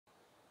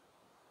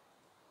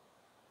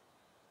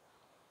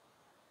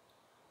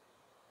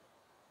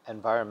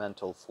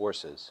Environmental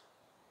forces.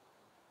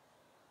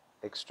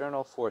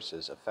 External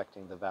forces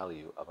affecting the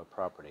value of a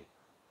property.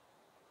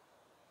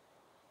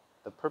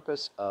 The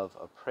purpose of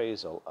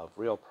appraisal of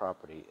real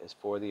property is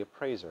for the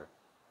appraiser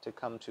to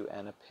come to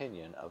an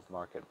opinion of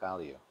market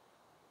value.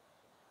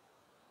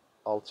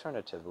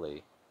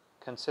 Alternatively,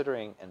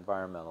 considering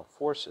environmental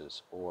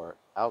forces or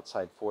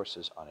outside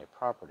forces on a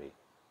property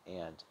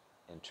and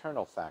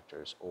internal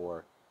factors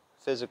or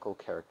physical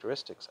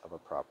characteristics of a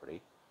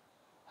property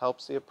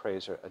helps the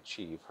appraiser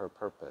achieve her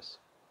purpose.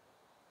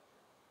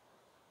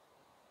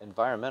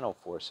 Environmental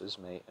forces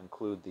may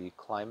include the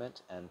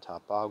climate and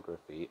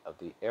topography of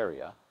the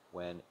area,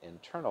 when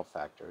internal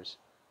factors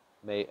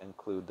may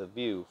include the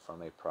view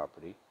from a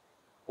property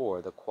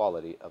or the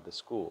quality of the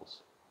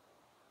schools.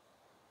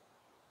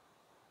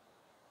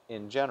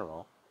 In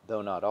general,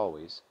 though not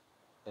always,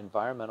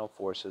 environmental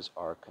forces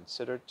are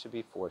considered to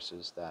be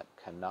forces that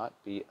cannot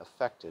be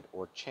affected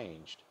or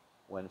changed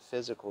when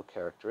physical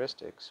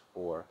characteristics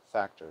or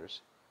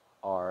factors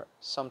are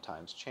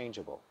sometimes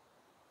changeable.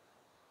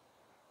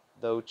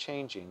 Though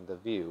changing the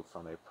view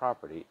from a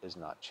property is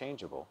not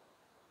changeable,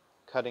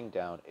 cutting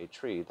down a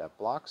tree that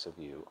blocks a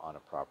view on a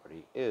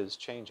property is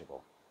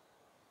changeable.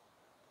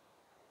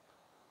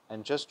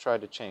 And just try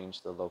to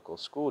change the local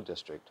school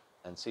district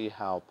and see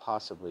how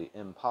possibly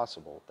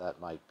impossible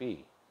that might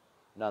be.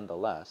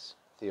 Nonetheless,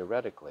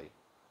 theoretically,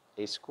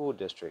 a school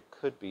district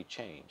could be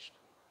changed,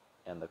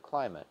 and the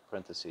climate,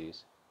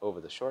 parentheses,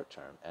 over the short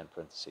term, end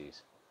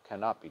parentheses,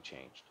 cannot be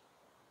changed.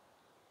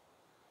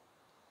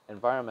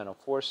 Environmental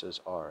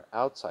forces are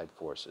outside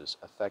forces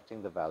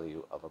affecting the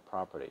value of a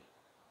property.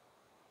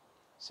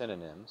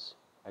 Synonyms: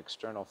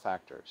 external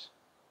factors.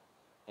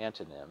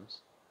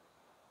 Antonyms: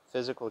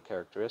 physical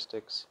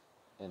characteristics,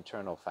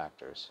 internal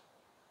factors.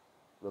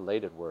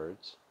 Related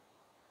words: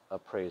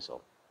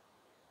 appraisal.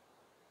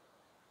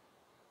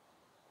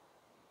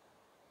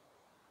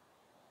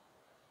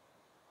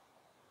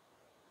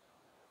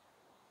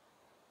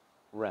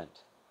 Rent.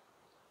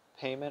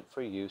 Payment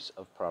for use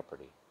of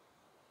property.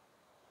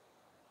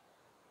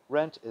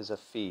 Rent is a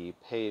fee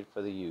paid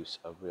for the use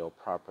of real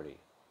property.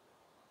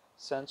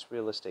 Since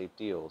real estate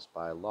deals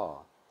by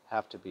law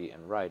have to be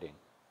in writing,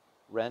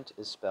 rent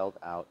is spelled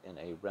out in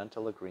a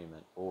rental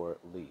agreement or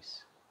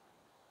lease.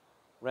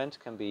 Rent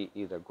can be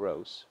either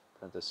gross,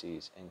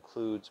 parentheses,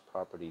 includes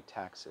property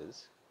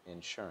taxes,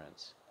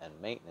 insurance, and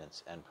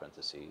maintenance, end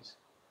parentheses,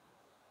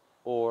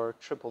 or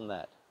triple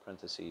net,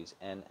 parentheses,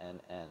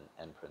 NNN,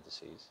 end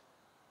parentheses,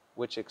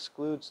 which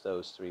excludes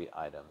those three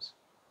items,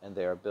 and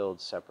they are billed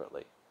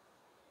separately.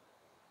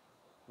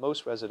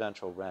 Most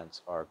residential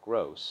rents are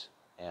gross,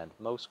 and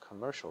most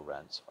commercial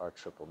rents are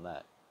triple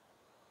net.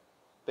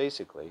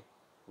 Basically,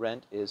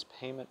 rent is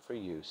payment for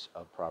use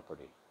of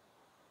property.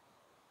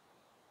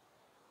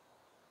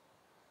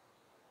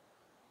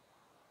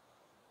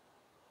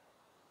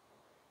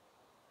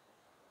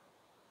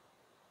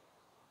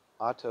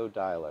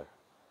 Autodialer.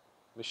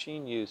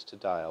 Machine used to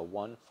dial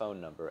one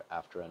phone number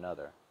after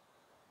another.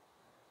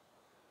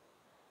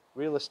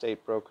 Real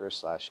estate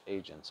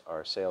brokers/agents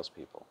are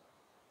salespeople.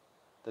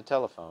 The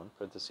telephone,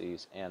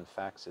 parentheses, and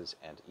faxes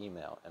and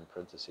email, end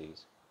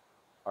parentheses,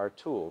 are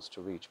tools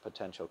to reach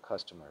potential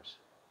customers.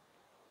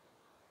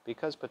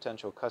 Because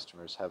potential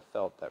customers have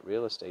felt that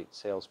real estate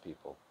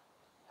salespeople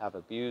have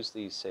abused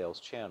these sales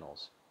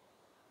channels,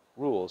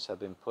 rules have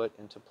been put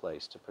into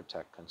place to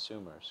protect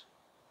consumers.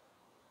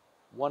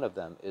 One of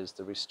them is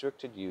the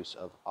restricted use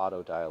of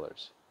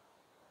autodialers.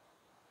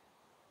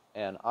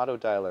 An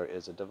autodialer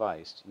is a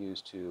device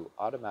used to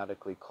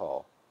automatically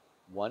call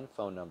one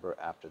phone number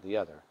after the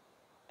other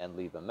and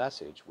leave a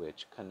message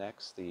which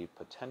connects the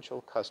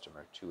potential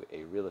customer to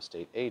a real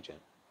estate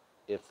agent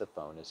if the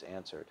phone is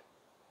answered.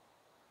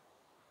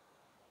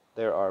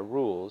 There are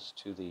rules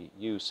to the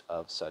use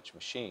of such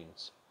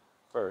machines.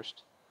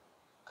 First,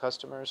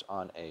 customers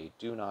on a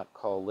do not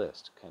call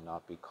list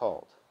cannot be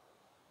called.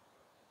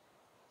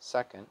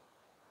 Second,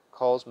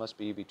 calls must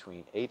be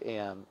between 8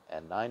 a.m.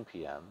 and 9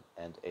 p.m.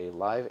 and a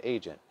live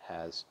agent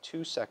has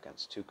 2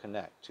 seconds to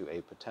connect to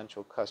a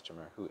potential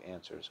customer who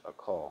answers a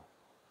call.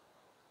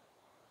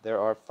 There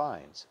are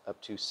fines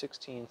up to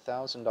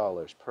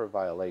 $16,000 per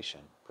violation,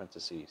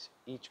 parentheses,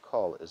 each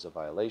call is a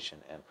violation,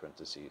 end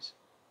parentheses.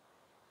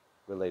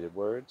 Related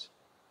words: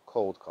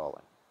 cold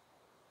calling.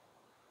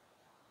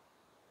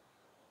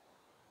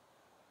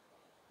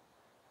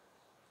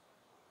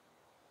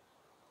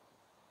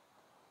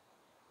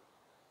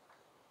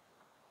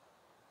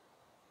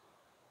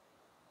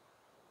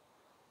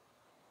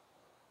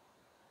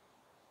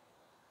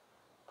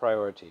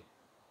 Priority.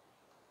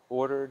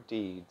 Order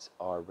deeds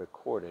are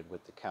recorded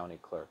with the county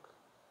clerk.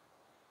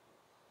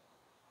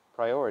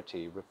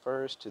 Priority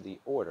refers to the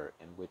order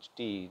in which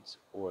deeds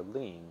or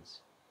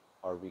liens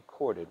are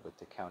recorded with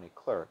the county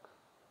clerk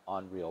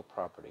on real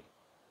property.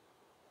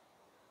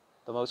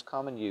 The most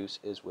common use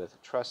is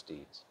with trust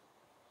deeds.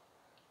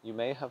 You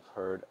may have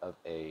heard of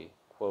a,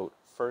 quote,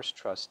 first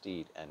trust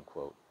deed, end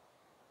quote,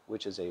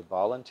 which is a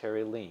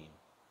voluntary lien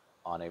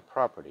on a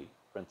property,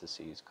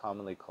 parentheses,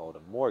 commonly called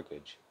a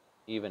mortgage,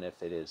 even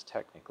if it is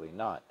technically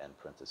not, end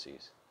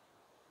parentheses.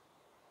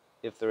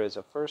 If there is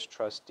a first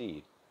trust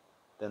deed,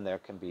 then there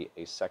can be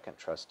a second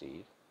trust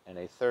deed and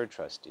a third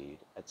trust deed,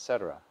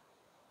 etc.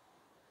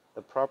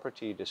 The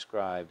property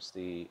describes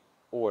the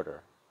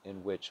order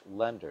in which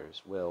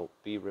lenders will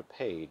be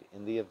repaid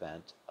in the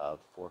event of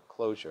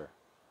foreclosure.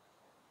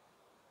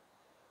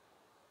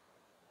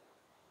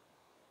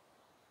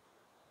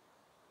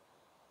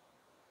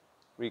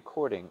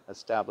 Recording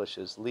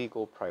establishes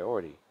legal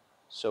priority,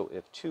 so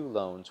if two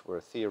loans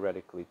were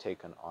theoretically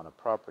taken on a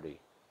property,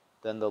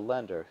 then the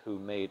lender who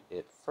made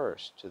it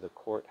first to the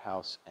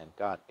courthouse and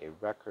got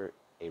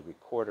a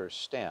recorder's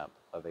stamp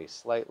of a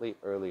slightly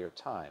earlier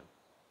time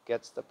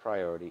gets the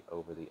priority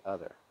over the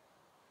other.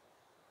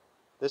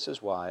 This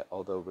is why,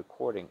 although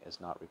recording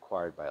is not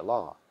required by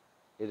law,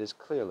 it is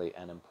clearly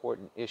an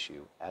important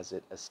issue as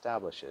it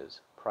establishes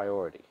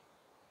priority.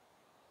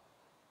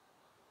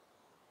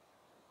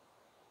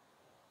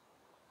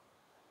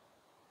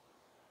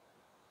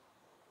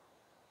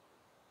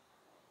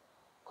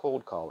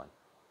 Cold calling.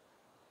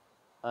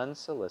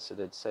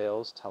 Unsolicited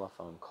sales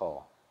telephone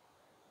call.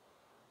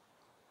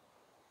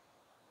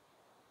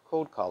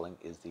 Cold calling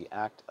is the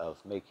act of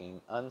making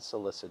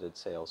unsolicited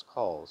sales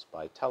calls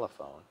by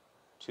telephone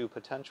to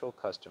potential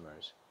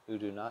customers who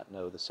do not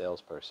know the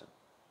salesperson.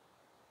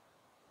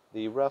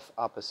 The rough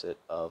opposite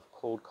of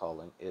cold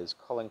calling is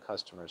calling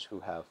customers who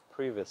have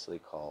previously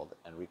called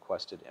and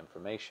requested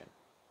information.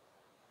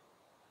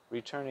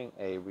 Returning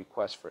a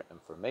request for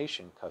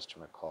information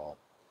customer call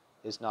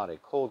is not a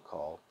cold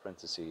call,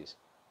 parentheses,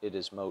 it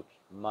is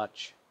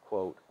much,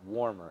 quote,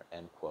 warmer,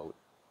 end quote,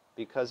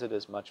 because it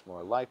is much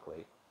more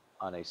likely,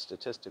 on a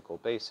statistical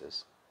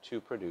basis,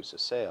 to produce a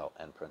sale,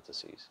 end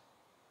parentheses.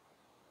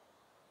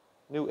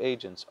 New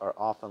agents are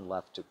often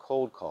left to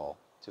cold call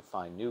to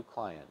find new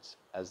clients,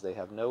 as they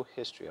have no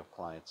history of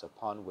clients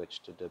upon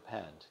which to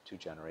depend to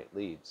generate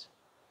leads.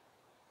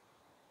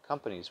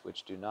 Companies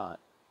which do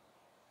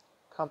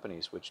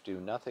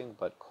nothing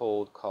but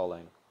cold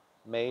calling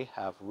may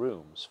have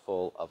rooms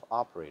full of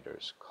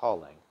operators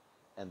calling,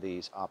 and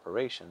these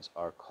operations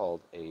are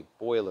called a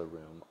boiler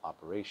room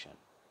operation.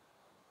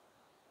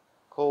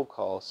 Cold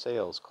call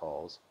sales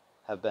calls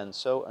have been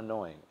so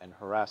annoying and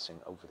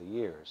harassing over the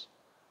years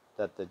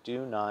that the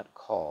do not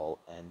call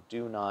and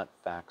do not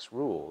fax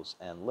rules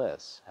and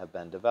lists have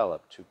been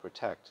developed to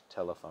protect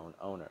telephone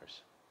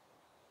owners.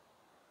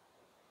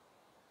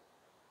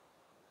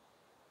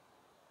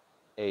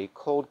 A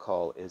cold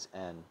call is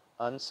an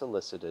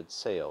unsolicited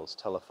sales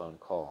telephone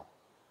call.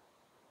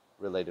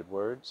 Related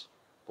words: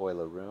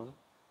 boiler room,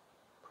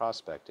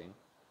 prospecting,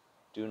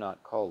 do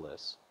not call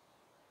lists,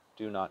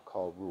 do not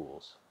call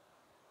rules.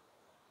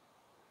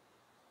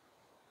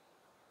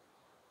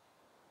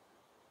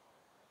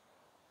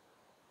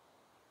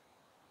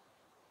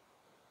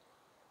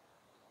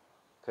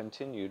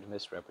 Continued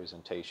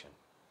misrepresentation.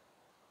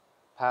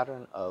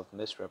 Pattern of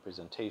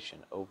misrepresentation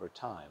over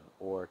time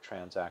or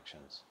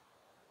transactions.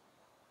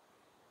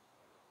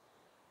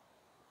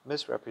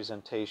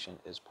 Misrepresentation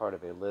is part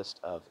of a list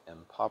of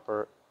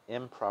improper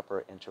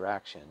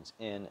interactions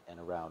in and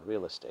around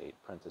real estate,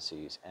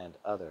 parentheses, and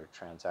other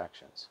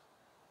transactions.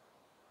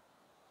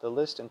 The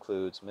list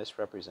includes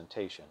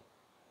misrepresentation,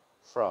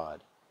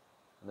 fraud,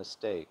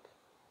 mistake,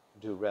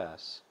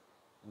 duress,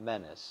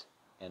 menace,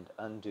 and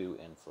undue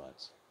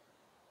influence.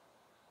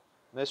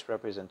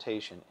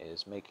 Misrepresentation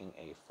is making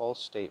a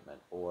false statement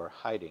or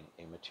hiding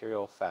a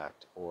material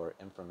fact or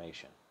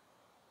information.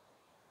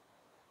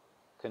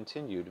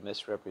 Continued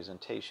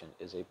misrepresentation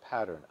is a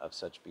pattern of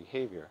such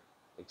behavior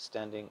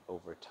extending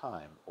over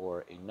time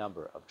or a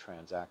number of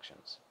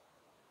transactions.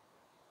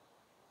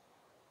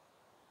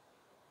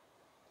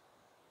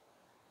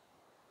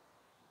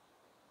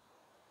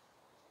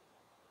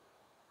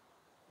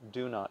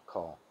 Do not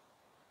call.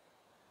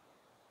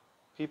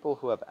 People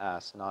who have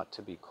asked not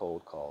to be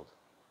cold called.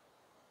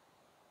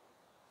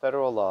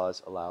 Federal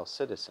laws allow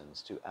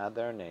citizens to add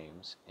their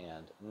names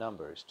and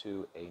numbers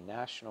to a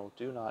national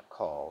do not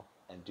call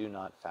and do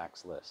not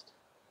fax list.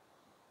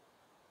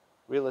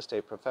 Real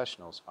estate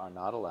professionals are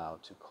not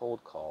allowed to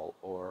cold call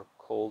or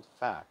cold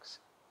fax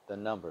the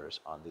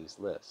numbers on these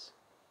lists.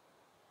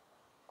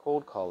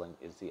 Cold calling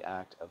is the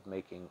act of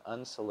making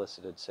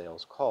unsolicited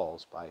sales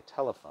calls by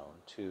telephone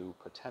to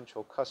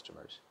potential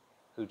customers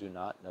who do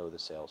not know the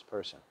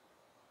salesperson.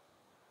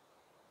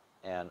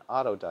 An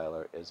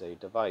autodialer is a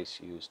device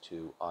used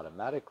to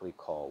automatically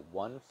call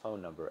one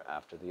phone number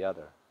after the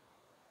other.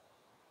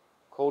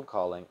 Cold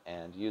calling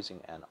and using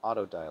an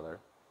autodialer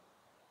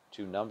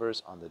to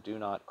numbers on the do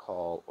not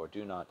call or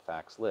do not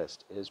fax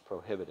list is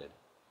prohibited.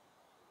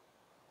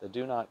 The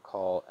do not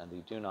call and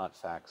the do not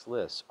fax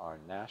lists are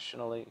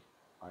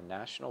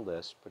national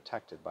lists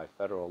protected by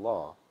federal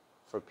law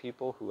for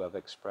people who have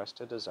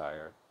expressed a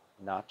desire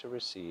not to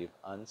receive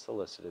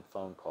unsolicited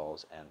phone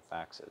calls and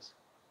faxes.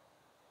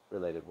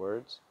 Related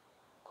words: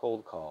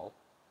 cold call,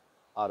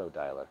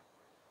 autodialer.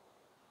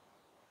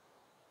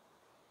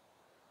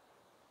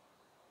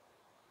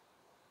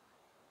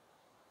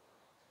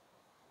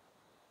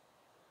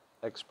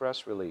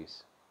 Express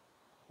release.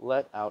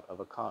 Let out of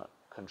a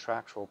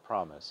contractual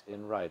promise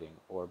in writing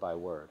or by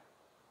word.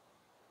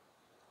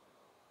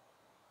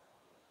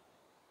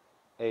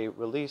 A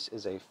release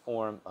is a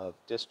form of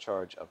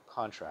discharge of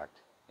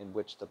contract in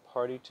which the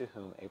party to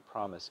whom a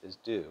promise is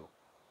due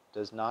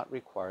does not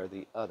require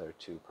the other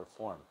to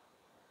perform.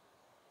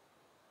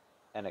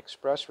 An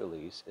express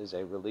release is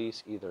a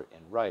release either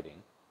in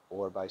writing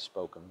or by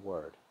spoken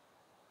word.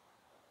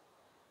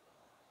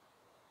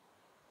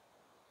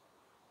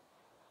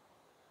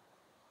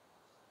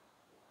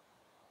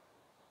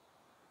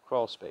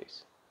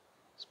 Crawlspace,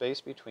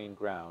 space between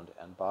ground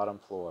and bottom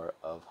floor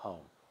of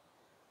home.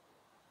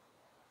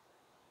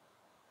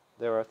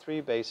 There are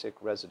three basic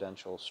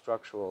residential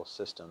structural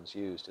systems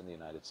used in the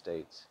United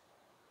States.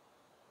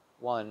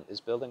 One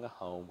is building a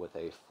home with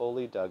a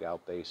fully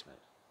dug-out basement.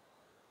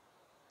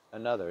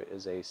 Another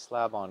is a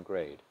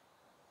slab-on-grade,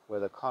 where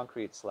the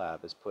concrete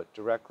slab is put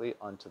directly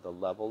onto the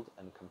leveled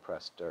and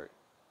compressed dirt.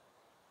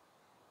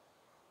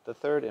 The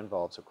third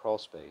involves a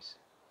crawlspace.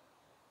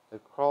 The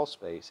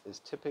crawlspace is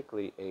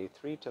typically a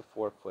 3 to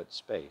 4 foot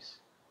space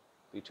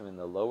between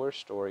the lower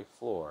story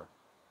floor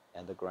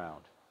and the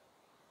ground.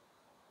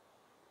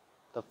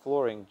 The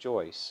flooring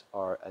joists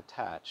are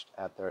attached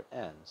at their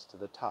ends to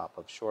the top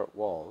of short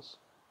walls,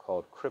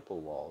 called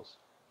cripple walls,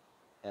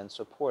 and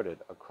supported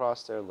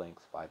across their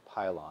length by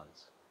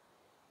pylons.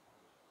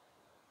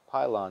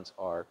 Pylons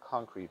are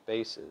concrete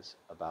bases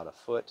about a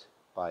foot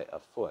by a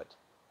foot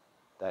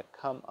that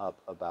come up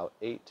about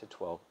 8 to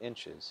 12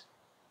 inches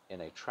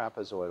in a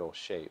trapezoidal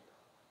shape.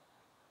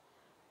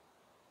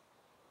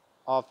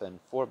 Often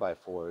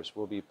 4x4s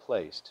will be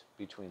placed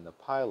between the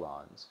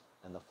pylons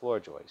and the floor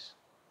joists.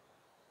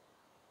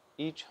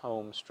 Each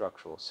home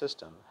structural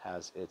system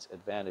has its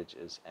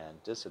advantages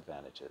and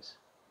disadvantages.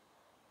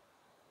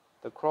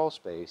 The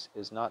crawlspace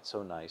is not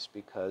so nice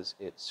because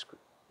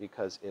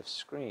if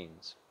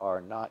screens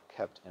are not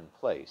kept in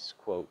place,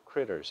 quote,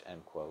 critters,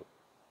 end quote,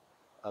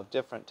 of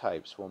different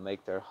types will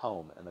make their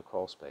home in the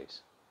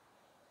crawlspace.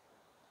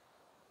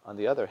 On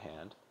the other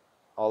hand,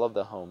 all of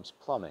the home's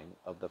plumbing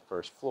of the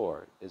first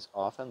floor is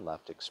often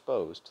left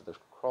exposed to the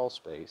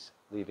crawlspace,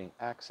 leaving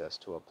access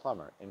to a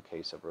plumber in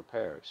case of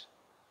repairs.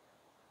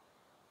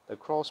 The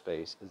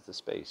crawlspace is the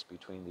space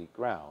between the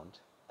ground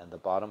and the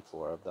bottom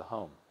floor of the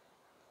home.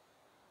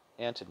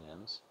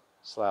 Antonyms: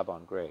 slab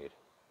on grade.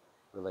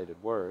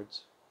 Related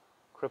words: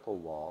 cripple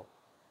wall,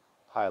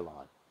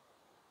 pylon.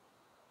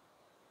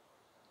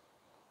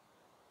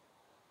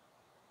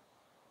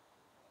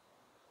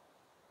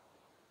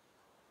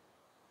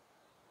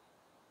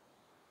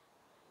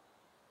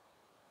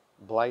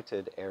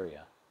 Blighted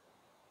area.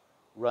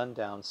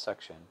 Run-down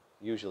section,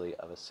 usually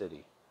of a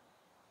city.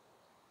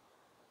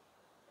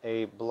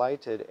 A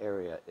blighted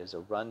area is a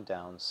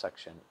run-down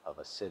section of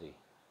a city.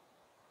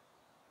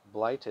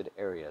 Blighted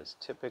areas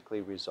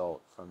typically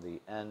result from the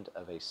end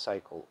of a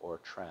cycle or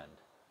trend.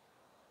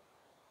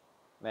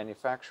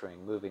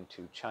 Manufacturing moving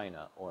to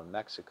China or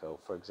Mexico,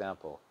 for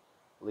example,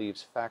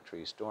 leaves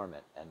factories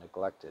dormant and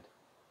neglected.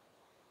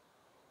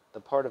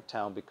 The part of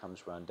town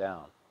becomes run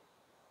down.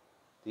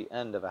 The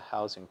end of a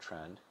housing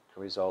trend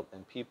can result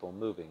in people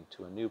moving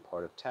to a new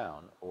part of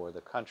town or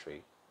the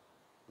country,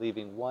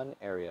 leaving one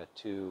area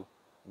to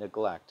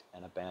neglect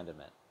and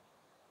abandonment.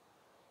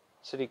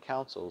 City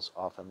councils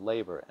often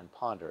labor and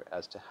ponder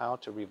as to how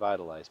to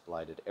revitalize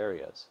blighted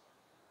areas,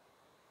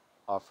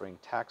 offering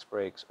tax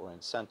breaks or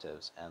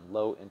incentives and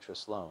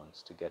low-interest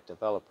loans to get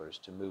developers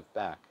to move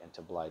back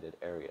into blighted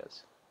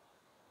areas.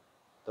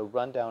 The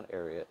rundown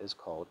area is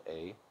called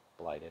a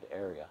blighted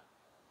area.